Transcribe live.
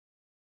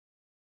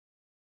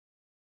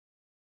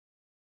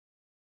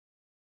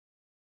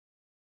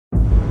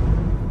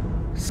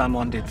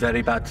Someone did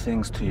very bad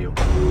things to you.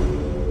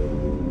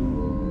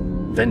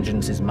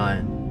 Vengeance is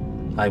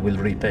mine. I will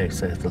repay,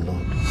 saith the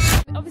Lord.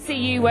 Obviously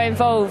you were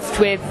involved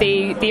with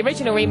the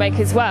original remake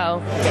as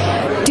well.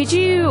 Did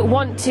you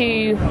want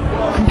to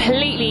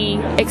completely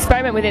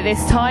experiment with it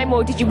this time,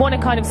 or did you want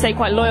to kind of stay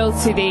quite loyal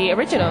to the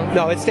original?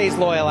 No, it stays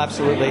loyal,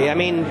 absolutely. I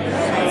mean,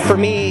 for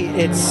me,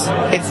 it's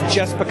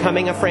just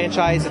becoming a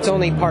franchise. It's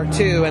only part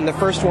 2, and the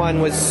first one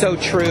was so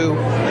true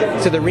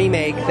to the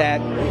remake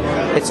that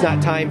it's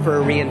not time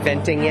for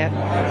reinventing yet.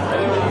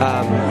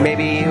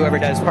 Maybe whoever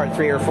does part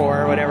 3 or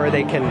 4 or whatever,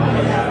 they can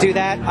do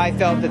that. I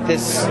felt that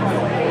this,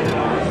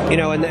 you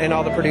know, and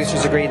all the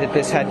producers agreed that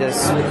this had to,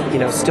 you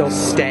know, still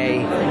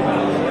stay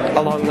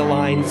along the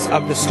lines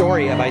of the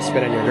story of I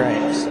Spit on Your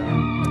Grave. So.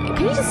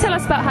 Can you just tell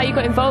us about how you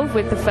got involved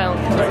with the film?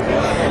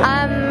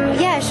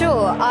 Yeah,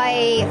 sure.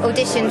 I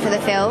auditioned for the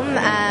film,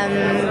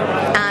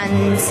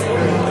 and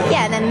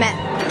yeah, then met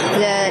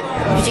the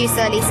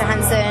producer Lisa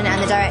Hansen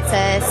and the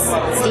director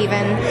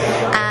Stephen,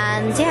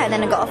 and yeah,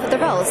 then I got offered the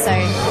role. So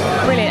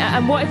brilliant.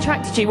 And what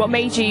attracted you? What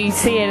made you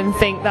see it and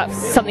think that's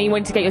something you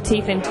wanted to get your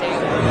teeth into?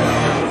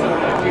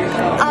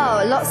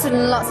 Oh, lots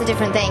and lots of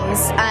different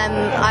things.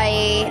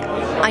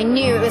 I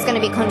knew it was going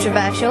to be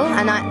controversial,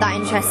 and that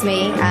interests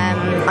me.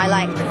 I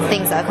like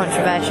things that are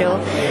controversial.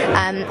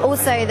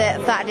 Also,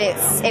 the fact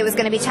it was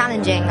going to be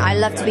challenging. I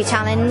love to be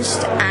challenged,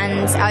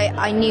 and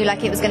I knew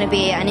like it was going to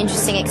be an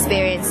interesting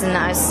experience, and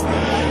I was,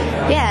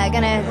 yeah,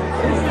 gonna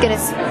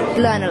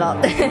learn a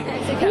lot.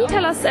 Can you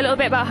tell us a little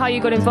bit about how you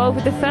got involved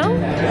with the film?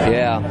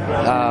 Yeah,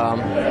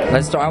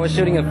 let's start. I was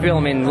shooting a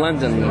film in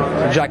London,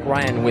 Jack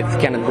Ryan with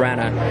Kenneth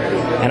Branagh,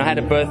 and I had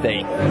a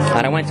birthday,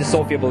 and I went to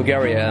Sofia,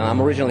 Bulgaria.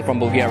 I'm originally from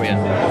Bulgaria,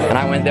 and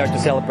I went there to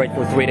celebrate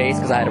for 3 days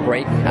because I had a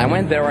break. I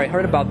went there, I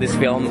heard about this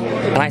film,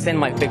 and I sent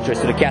my pictures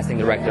to the casting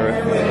director.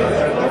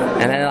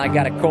 And then I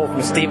got a call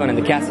from Stephen and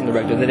the casting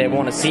director that they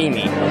want to see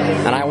me.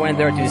 And I went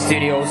there to the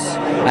studios.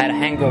 I had a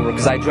hangover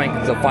because I drank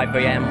until 5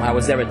 a.m. I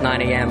was there at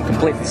 9 a.m.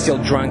 completely still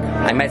drunk.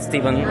 I met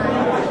Stephen,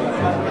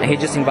 and he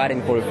just invited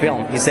me for the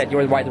film. He said,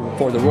 "You're right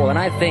for the role." And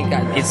I think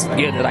it's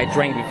good that I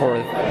drank before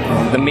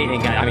the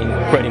meeting. I mean,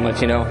 pretty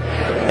much, you know.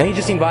 And he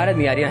just invited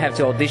me. I didn't have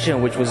to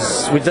audition, which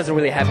doesn't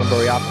really happen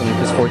very often.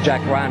 Because for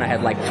Jack Ryan, I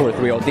had like 2 or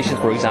 3 auditions,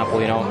 for example,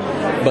 you know.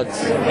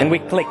 And we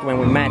clicked when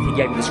we met. He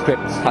gave me the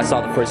script. I saw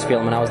the first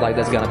film, and I was like,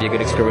 "That's gonna be a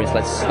good experience.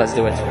 Let's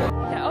do it."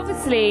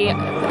 Obviously,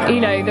 you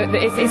know,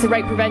 it's a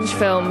rape revenge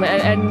film,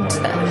 and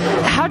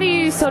how do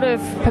you sort of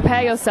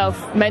prepare yourself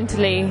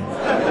mentally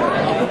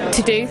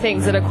to do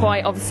things that are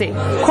quite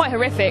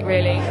horrific,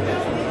 really?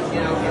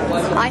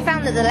 I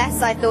found that the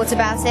less I thought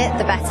about it,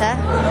 the better.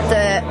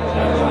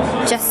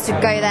 Just to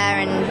go there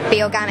and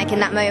be organic in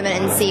that moment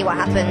and see what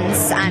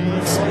happens,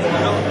 and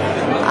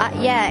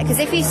yeah, because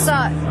if you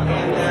start,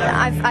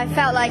 I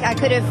felt like I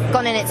could have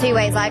gone in it 2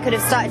 ways. I could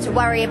have started to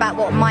worry about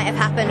what might have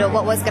happened or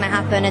what was going to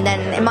happen, and then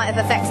it might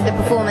have affected the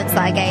performance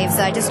that I gave.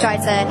 So I just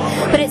tried to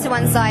put it to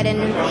one side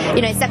and,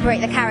 you know, separate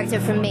the character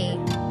from me.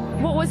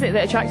 What was it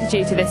that attracted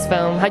you to this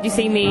film? Had you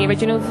seen the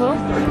original before?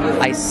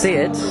 I saw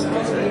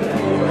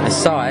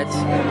it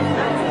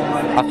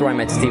after I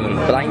met Stephen,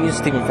 but I knew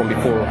Stephen from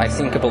before. I've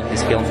seen a couple of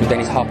his films with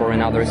Dennis Hopper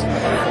and others,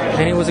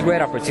 and it was a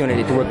great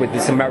opportunity to work with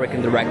this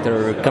American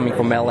director coming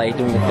from LA,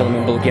 doing a film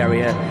in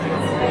Bulgaria.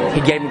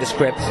 He gave me the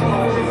script.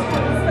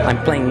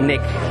 I'm playing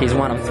Nick. He's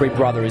one of 3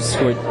 brothers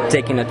who are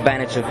taking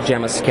advantage of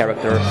Gemma's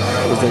character,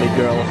 who's the lead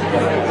girl.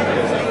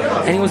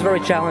 And it was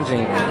very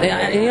challenging.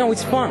 And, you know,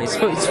 it's fun. It's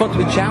fun to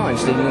be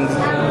challenged.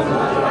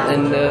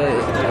 And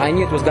I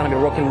knew it was going to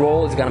be rock and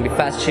roll. It's going to be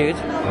fast shoot.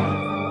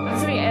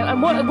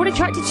 And what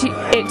attracted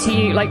it to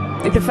you, like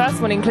the first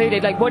one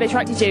included, like what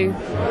attracted you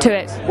to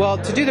it? Well,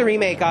 to do the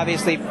remake,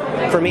 obviously,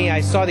 for me,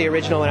 I saw the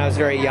original when I was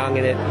very young,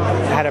 and it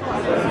had a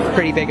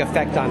pretty big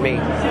effect on me.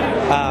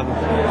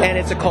 And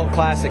it's a cult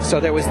classic, so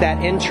there was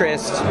that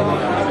interest.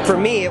 For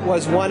me, it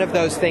was one of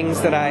those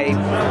films that I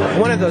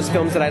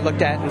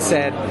looked at and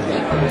said,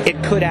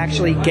 it could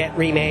actually get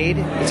remade.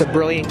 It's a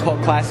brilliant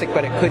cult classic,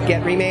 but it could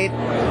get remade.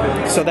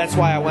 So that's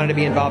why I wanted to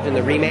be involved in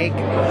the remake.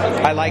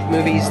 I like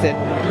movies that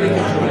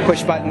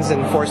push buttons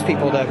and force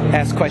people to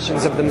ask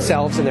questions of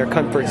themselves in their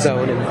comfort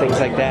zone and things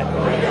like that.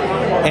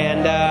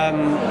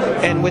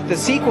 And with the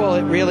sequel,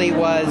 it really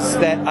was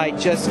that I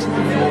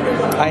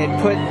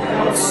had put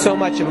so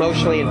much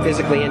emotionally and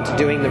physically into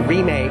doing the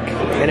remake,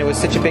 and it was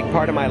such a big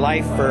part of my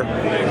life for,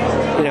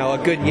 you know, a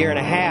good year and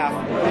a half.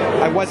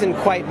 I wasn't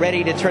quite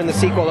ready to turn the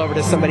sequel over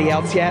to somebody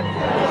else yet.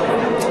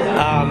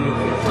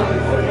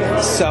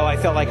 So I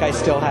felt like I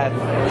still had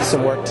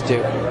some work to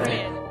do.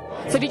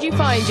 So did you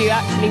find you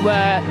actually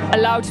were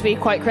allowed to be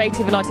quite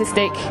creative and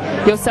artistic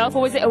yourself,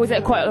 or was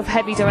it quite a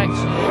heavy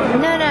direction?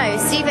 No,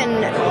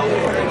 Stephen,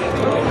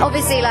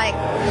 obviously, like,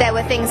 there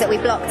were things that we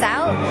blocked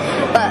out,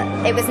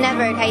 but it was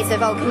never a case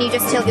of, oh, can you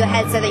just tilt your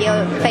head so that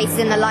your face is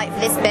in the light for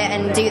this bit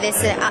and do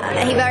this?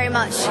 He very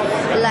much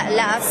let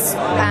us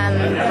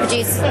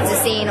produce the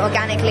scene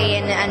organically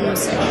and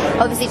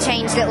obviously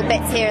change little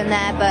bits here and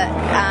there, but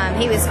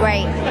he was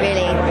great,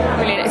 really.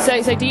 Brilliant.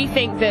 So do you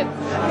think that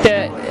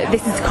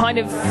this is kind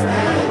of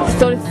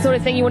sort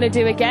of thing you want to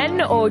do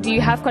again, or do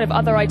you have kind of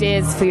other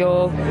ideas for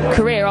your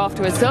career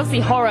afterwards? Because obviously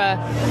horror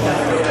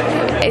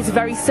is a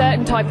very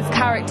certain type of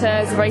character,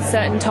 it's a very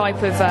certain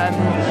type of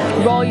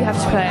role you have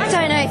to play. I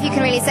don't know if you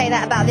can really say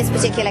that about this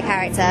particular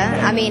character.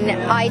 I mean,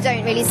 I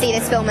don't really see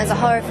this film as a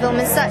horror film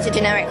as such, a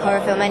generic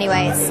horror film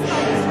anyways.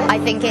 I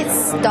think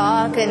it's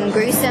dark and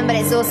gruesome, but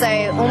it's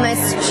also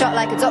almost shot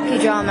like a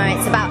docudrama.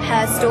 It's about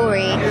her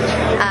story.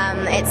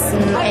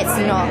 It's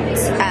not,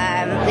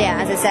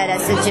 yeah, as I said,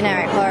 it's a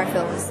generic horror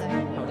film. So.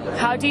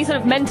 How do you sort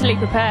of mentally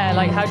prepare?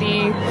 Like, how do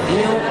you... You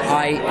know,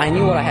 I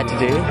knew what I had to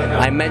do.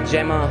 I met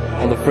Jemma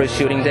on the first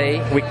shooting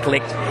day. We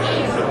clicked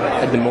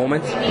at the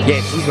moment.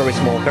 Yeah, she's very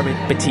small, very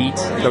petite,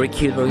 very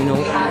cute, but, you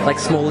know, like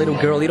small little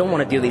girl. You don't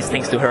want to do these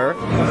things to her.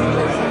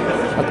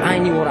 But I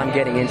knew what I'm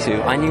getting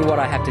into. I knew what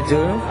I had to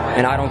do,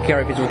 and I don't care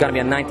if it was gonna be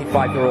a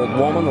 95-year-old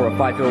woman or a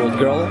 5-year-old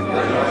girl.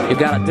 You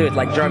gotta do it,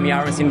 like Jeremy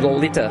Irons in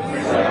Lolita.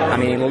 I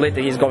mean, in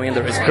Lolita, he's going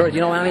under his skirt, you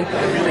know what I mean?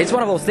 It's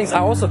one of those things. I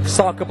also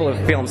saw a couple of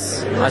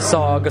films. I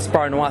saw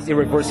Gaspar Noé's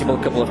Irreversible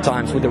a couple of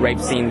times with the rape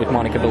scene with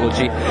Monica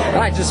Bellucci. And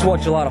I just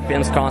watch a lot of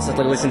films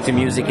constantly, listen to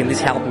music, and this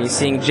helped me.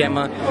 Seeing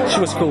Jemma, she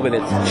was cool with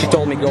it. She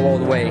told me go all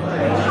the way,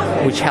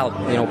 which helped,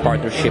 you know,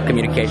 partnership,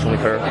 communication with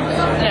her.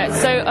 Yeah,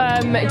 so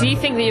do you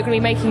think that you're going to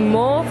be making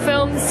more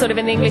films sort of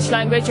in the English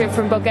language? You're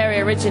from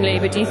Bulgaria originally,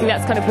 but do you think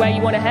that's kind of where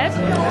you want to head?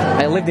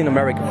 I lived in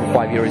America for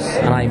 5 years,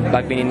 and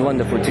I've been in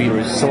London for 2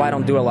 years, so I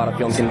don't do a lot of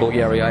films in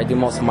Bulgaria. I do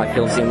most of my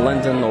films in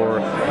London or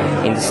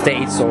in the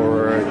States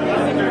or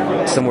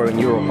somewhere in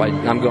Europe.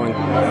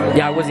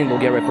 I was in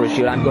Bulgaria for a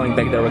shoot. I'm going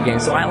back there again,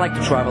 so I like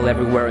to travel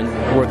everywhere and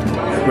work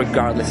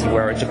regardless of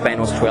where, Japan,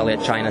 Australia,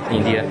 China,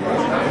 India,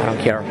 I don't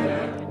care.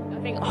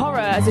 Horror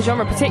as a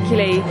genre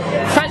particularly,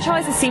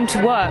 franchises seem to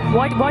work.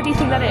 Why do you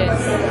think that is?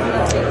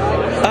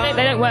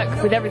 They don't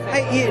work with everything.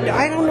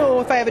 I don't know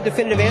if I have a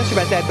definitive answer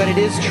about that, but it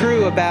is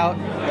true about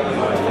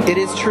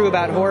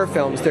horror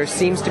films. There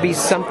seems to be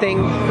something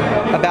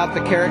about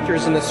the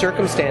characters and the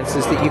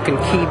circumstances that you can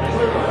keep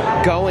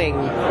going,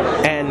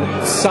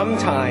 and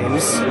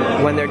sometimes,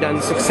 when they're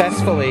done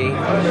successfully,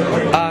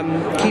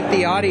 keep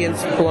the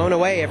audience blown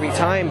away every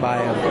time by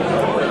them.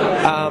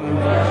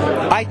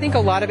 I think a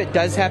lot of it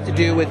does have to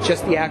do with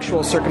just the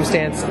actual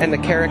circumstance and the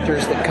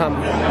characters that come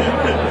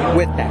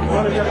with that.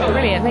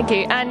 Brilliant, thank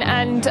you.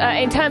 And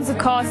in terms of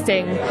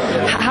casting,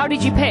 how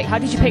did you pick? How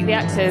did you pick the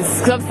actors?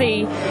 Because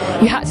obviously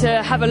you had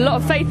to have a lot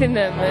of faith in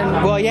them.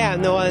 Well, yeah,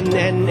 no, and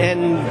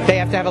they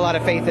have to have a lot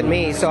of faith in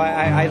me. So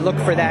I look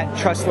for that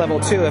trust level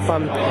too. If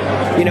I'm,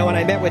 you know, when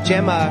I met with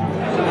Jemma,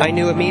 I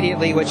knew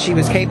immediately what she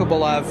was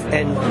capable of,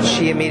 and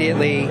she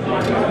immediately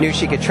knew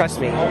she could trust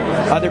me.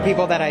 Other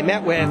people that I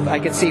met with, I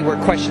could see were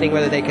questioning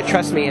whether they could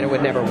trust me, and it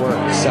would never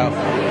work. So,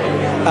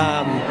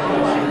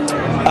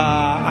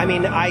 I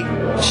mean,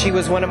 she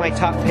was one of my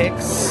top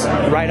picks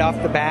right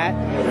off the bat,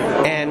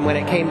 and when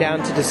it came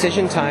down to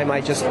decision time,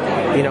 I just,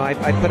 you know, I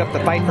put up the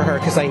fight for her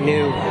because I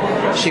knew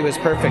she was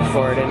perfect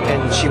for it,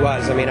 and she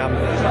was. I mean,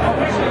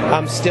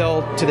 I'm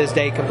still to this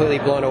day completely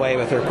blown away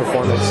with her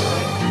performance.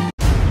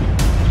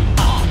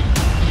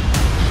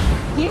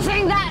 You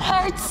think that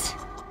hurts?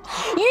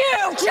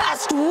 You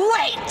just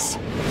wait!